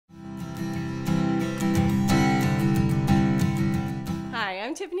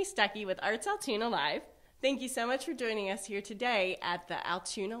I'm Tiffany Stuckey with ArtsAltoona Live. Thank you so much for joining us here today at the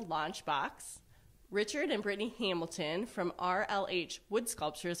Altoona Launch Box. Richard and Brittany Hamilton from RLH Wood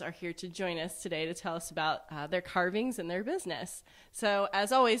Sculptures are here to join us today to tell us about their carvings and their business. So,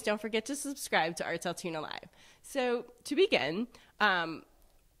 as always, don't forget to subscribe to ArtsAltoona Live. So, to begin,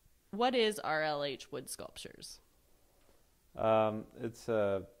 what is RLH Wood Sculptures? It's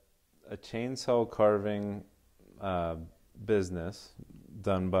a chainsaw carving business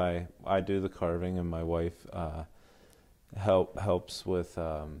done by, I do the carving and my wife helps with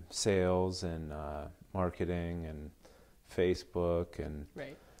sales and marketing and Facebook and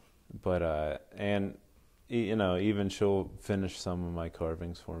Right. But and you know, even she'll finish some of my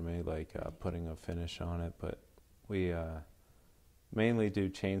carvings for me, like putting a finish on it. But we mainly do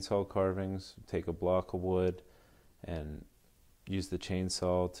chainsaw carvings. Take a block of wood and use the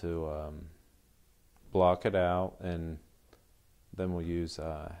chainsaw to block it out, and then we'll use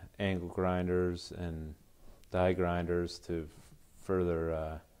angle grinders and die grinders to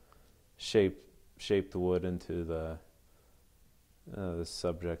further shape the wood into the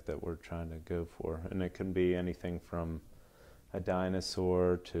subject that we're trying to go for. And it can be anything from a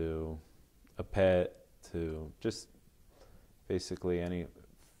dinosaur to a pet to just basically any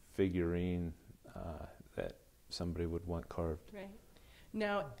figurine that somebody would want carved. Right.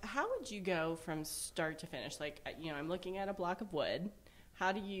 Now, how would you go from start to finish? Like, you know, I'm looking at a block of wood.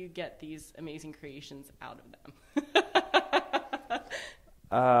 How do you get these amazing creations out of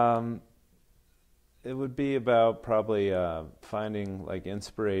them? It would be about probably finding like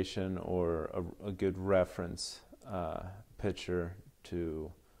inspiration or a good reference picture to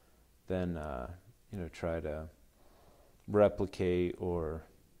then you know, try to replicate or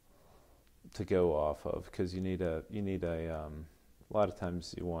to go off of, because you need a lot of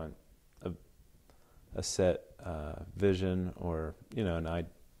times you want a set vision, or you know,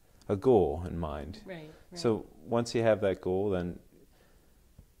 a goal in mind. Right. So once you have that goal, then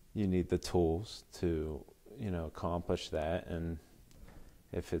you need the tools to, you know, accomplish that. And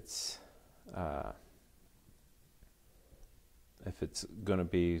if it's going to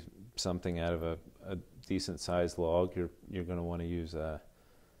be something out of a decent sized log, you're going to want to use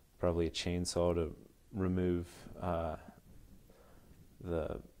probably a chainsaw to remove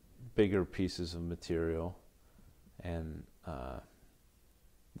the bigger pieces of material. And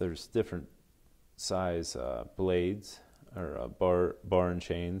there's different size blades or bar and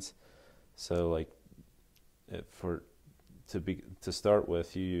chains. So like to start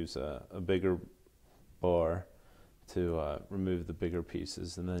with, you use a bigger bar to remove the bigger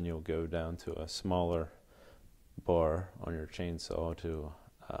pieces, and then you'll go down to a smaller bar on your chainsaw to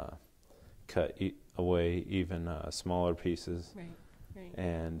cut away even smaller pieces. Right.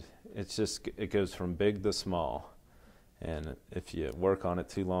 And it goes from big to small. And if you work on it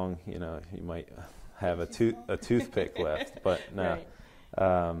too long, you know, you might have a toothpick left. But no.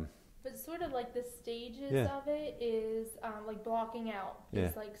 Right. But sort of like the stages of it is like blocking out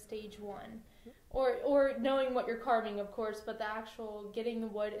is like stage one. Or knowing what you're carving, of course, but the actual getting the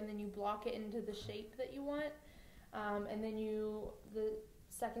wood, and then you block it into the shape that you want. And then the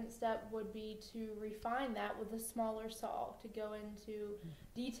second step would be to refine that with a smaller saw, to go into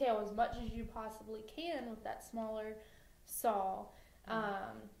detail as much as you possibly can with that smaller saw.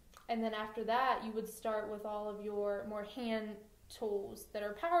 And then after that, you would start with all of your more hand tools that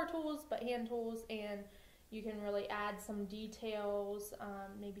are power tools, but hand tools, and you can really add some details,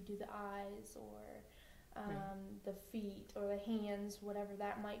 maybe do the eyes or the feet or the hands, whatever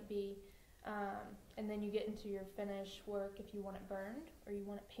that might be. And then you get into your finish work if you want it burned or you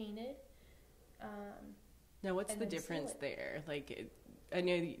want it painted. Now, what's the difference there? Like, I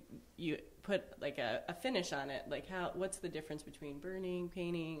know you put like a finish on it. Like, what's the difference between burning,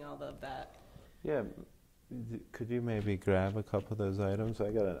 painting, all of that? Yeah. Could you maybe grab a couple of those items? I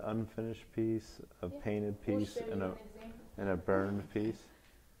got an unfinished piece, a painted piece, and a burned piece.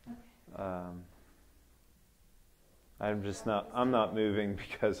 Okay. I'm not moving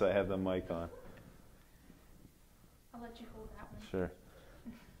because I have the mic on. I'll let you hold that one. Sure.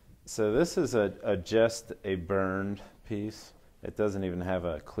 So this is just a burned piece. It doesn't even have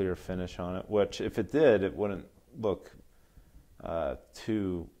a clear finish on it, which if it did, it wouldn't look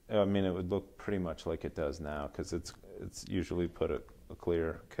I mean, it would look pretty much like it does now, because it's usually put a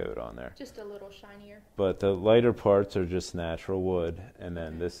clear coat on there. Just a little shinier. But the lighter parts are just natural wood, and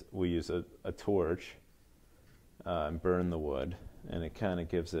then we use a torch and burn the wood, and it kind of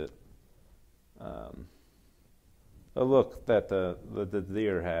gives it a look that the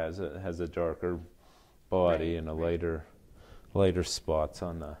deer has. It has a darker body and a lighter spots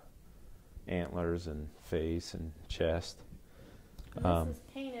on the antlers and face and chest. And this is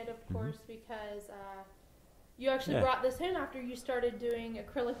painted, of course, because you actually brought this in after you started doing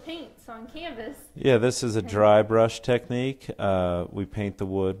acrylic paints on canvas. Yeah, this is a dry brush technique. We paint the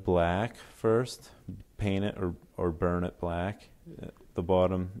wood black first, paint it or burn it black. The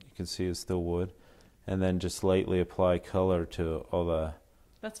bottom you can see is still wood, and then just lightly apply color to all the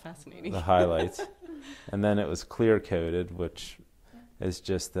That's fascinating. the highlights. And then it was clear coated, which is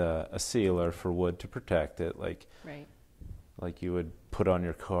just a sealer for wood to protect it, like you would put on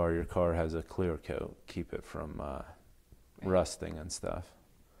your car. Your car has a clear coat, keep it from rusting and stuff.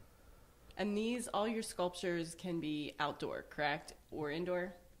 And all your sculptures can be outdoor, correct? Or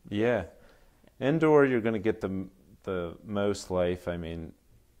indoor? Yeah. Indoor, you're going to get the most life. I mean,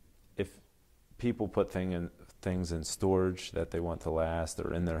 if people put things in storage that they want to last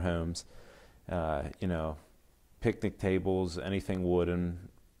or in their homes, picnic tables, anything wooden,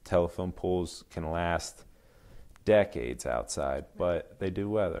 telephone poles can last decades outside, but they do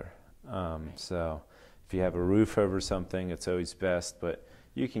weather. So if you have a roof over something, it's always best, but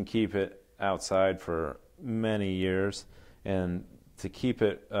you can keep it outside for many years. And to keep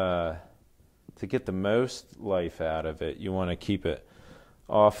it, to get the most life out of it, you want to keep it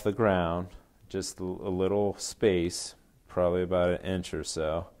off the ground, just a little space, probably about an inch or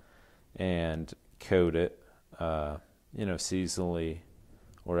so, and coat it, seasonally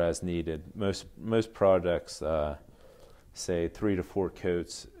or as needed. Most projects say 3 to 4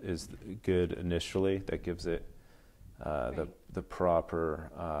 coats is good initially. That gives it the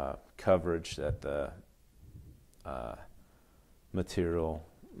proper coverage that the material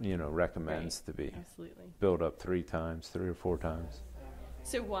recommends to be built up 3 or 4 times.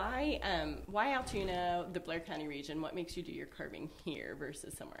 So why Altoona, the Blair County region? What makes you do your carving here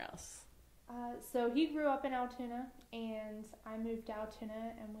versus somewhere else? So he grew up in Altoona, and I moved to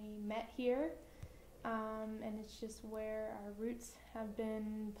Altoona, and we met here. And it's just where our roots have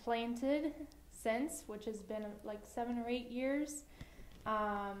been planted since, which has been like 7 or 8 years.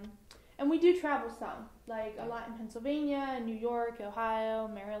 And we do travel some, like a lot in Pennsylvania, New York, Ohio,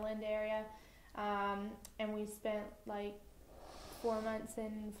 Maryland area. And we spent like 4 months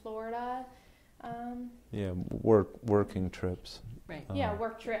in Florida. Working trips. Right.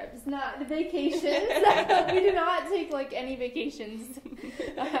 Work trips, not vacations. We do not take like any vacations.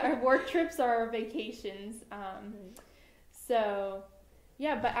 Our work trips are our vacations.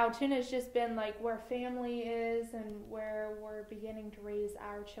 But Altoona has just been like where family is and where we're beginning to raise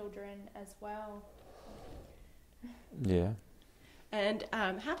our children as well. Yeah. And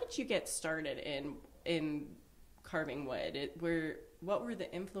how did you get started in carving wood? What were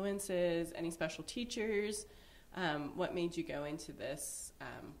the influences? Any special teachers? What made you go into this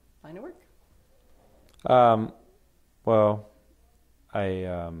line of work? Well,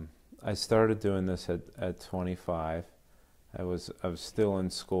 I started doing this at 25. I was still in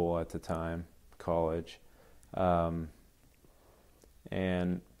school at the time, college, but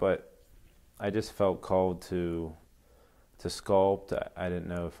I just felt called to sculpt. I didn't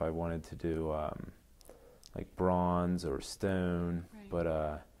know if I wanted to do like bronze or stone,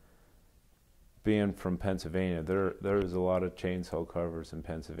 but being from Pennsylvania, there was a lot of chainsaw carvers in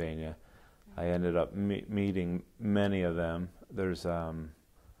Pennsylvania. I ended up meeting many of them. There's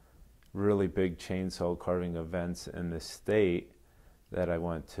really big chainsaw carving events in the state that I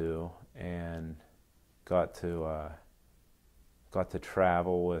went to, and got to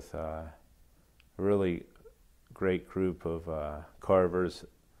travel with a really great group of carvers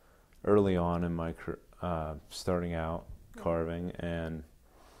early on in my starting out carving, and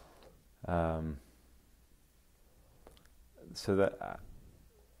so that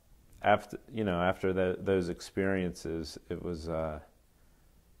after those experiences, it was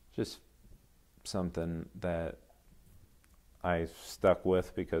just something that I stuck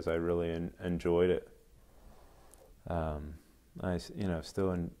with because I really enjoyed it. I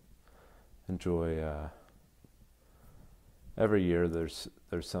still enjoy every year. There's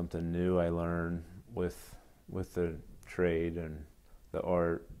something new I learn with the trade and the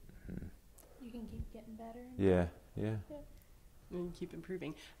art. You can keep getting better. Yeah. And keep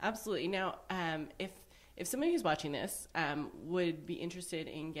improving. Absolutely. Now, if somebody who's watching this would be interested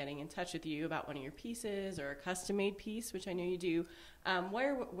in getting in touch with you about one of your pieces or a custom-made piece, which I know you do,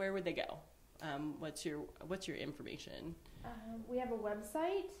 where would they go? What's your information? We have a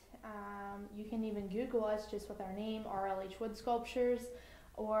website. You can even Google us just with our name, RLH Wood Sculptures,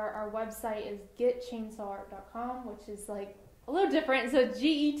 or our website is getchainsawart.com, which is like a little different. So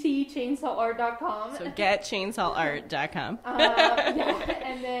getchainsawart.com. So getchainsawart.com.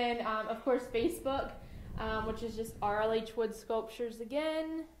 And then of course Facebook, which is just RLH Wood Sculptures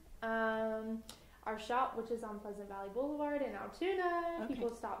again. our shop, which is on Pleasant Valley Boulevard in Altoona. Okay.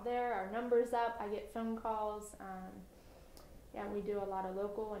 People stop there. Our number's up. I get phone calls. Yeah, we do a lot of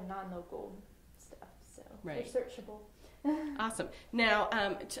local and non-local stuff, so Right. they're searchable. Awesome. Now,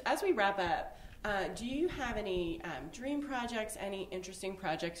 as we wrap up, do you have any dream projects, any interesting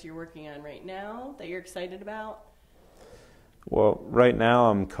projects you're working on right now that you're excited about? Well, right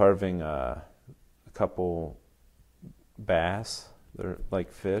now I'm carving a couple bass. They're like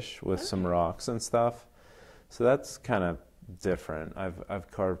fish with some rocks and stuff. So that's kind of different.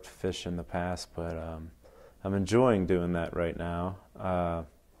 I've carved fish in the past, but I'm enjoying doing that right now.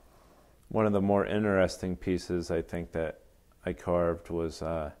 One of the more interesting pieces I think that I carved was,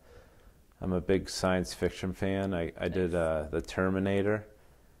 I'm a big science fiction fan. I did the Terminator,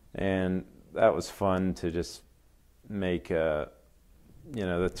 and that was fun to just make the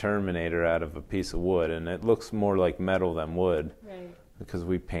Terminator out of a piece of wood, and it looks more like metal than wood, Right. because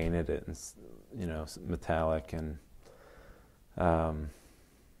we painted it in metallic. And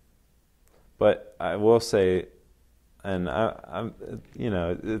but I will say, and I'm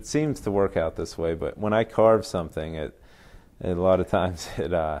it seems to work out this way, but when I carve something, a lot of times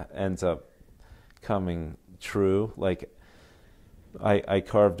it ends up coming true. Like I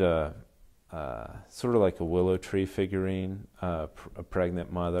carved a sort of like a willow tree figurine, a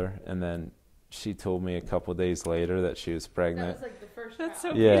pregnant mother, and then she told me a couple days later that she was pregnant. That was like the first That's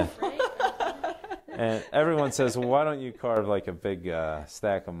round. so Yeah. beautiful. Right? And everyone says, well, why don't you carve like a big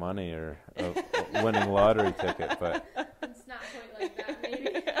stack of money or a winning lottery ticket? But It's not quite like that,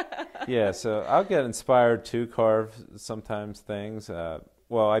 maybe. yeah, so I'll get inspired to carve sometimes things.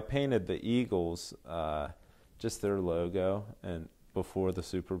 Well, I painted the Eagles, just their logo, and before the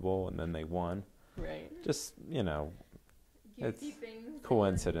Super Bowl, and then they won. Right. Just, it's Cutesy things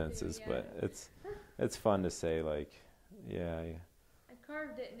coincidences, that you do, but it's fun to say, like, yeah. I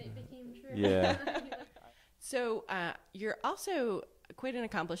carved it and it became true. Yeah. So you're also quite an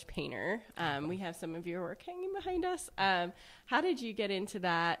accomplished painter. We have some of your work hanging behind us. How did you get into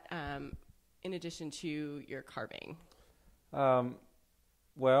that in addition to your carving?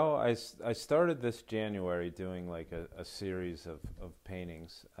 Well, I started this January doing like a series of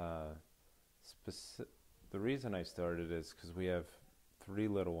paintings. The reason I started is because we have 3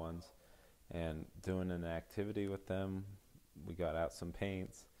 little ones, and doing an activity with them, we got out some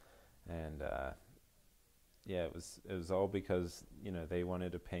paints, and yeah, it was all because they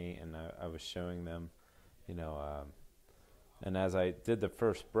wanted to paint, and I was showing them, and as I did the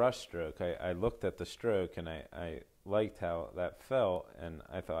first brush stroke, I looked at the stroke, and I liked how that felt, and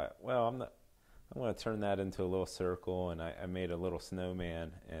I thought, well, I'm going to turn that into a little circle, and I made a little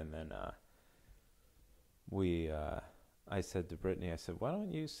snowman, and then I said to Brittany, I said, why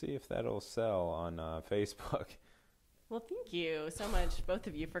don't you see if that'll sell on Facebook? Well, thank you so much, both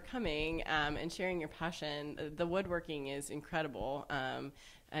of you, for coming and sharing your passion. The woodworking is incredible,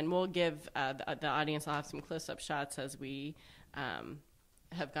 and we'll give the audience, I'll have some close-up shots as we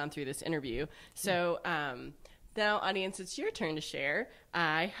have gone through this interview. So now, audience, it's your turn to share.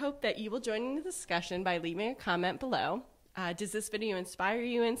 I hope that you will join in the discussion by leaving a comment below. Does this video inspire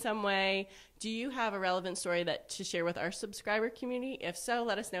you in some way? Do you have a relevant story to share with our subscriber community? If so,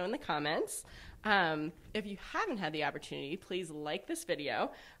 let us know in the comments. If you haven't had the opportunity, please like this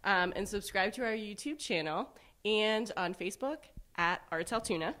video and subscribe to our YouTube channel and on Facebook at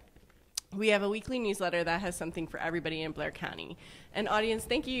ArtsAltoona. We have a weekly newsletter that has something for everybody in Blair County. And audience,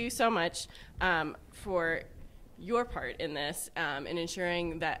 thank you so much for your part in this, in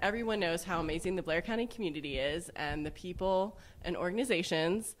ensuring that everyone knows how amazing the Blair County community is, and the people and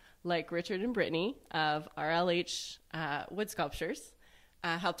organizations like Richard and Brittany of RLH Wood Sculptures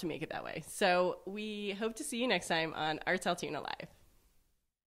help to make it that way. So we hope to see you next time on ArtsAltoona Live.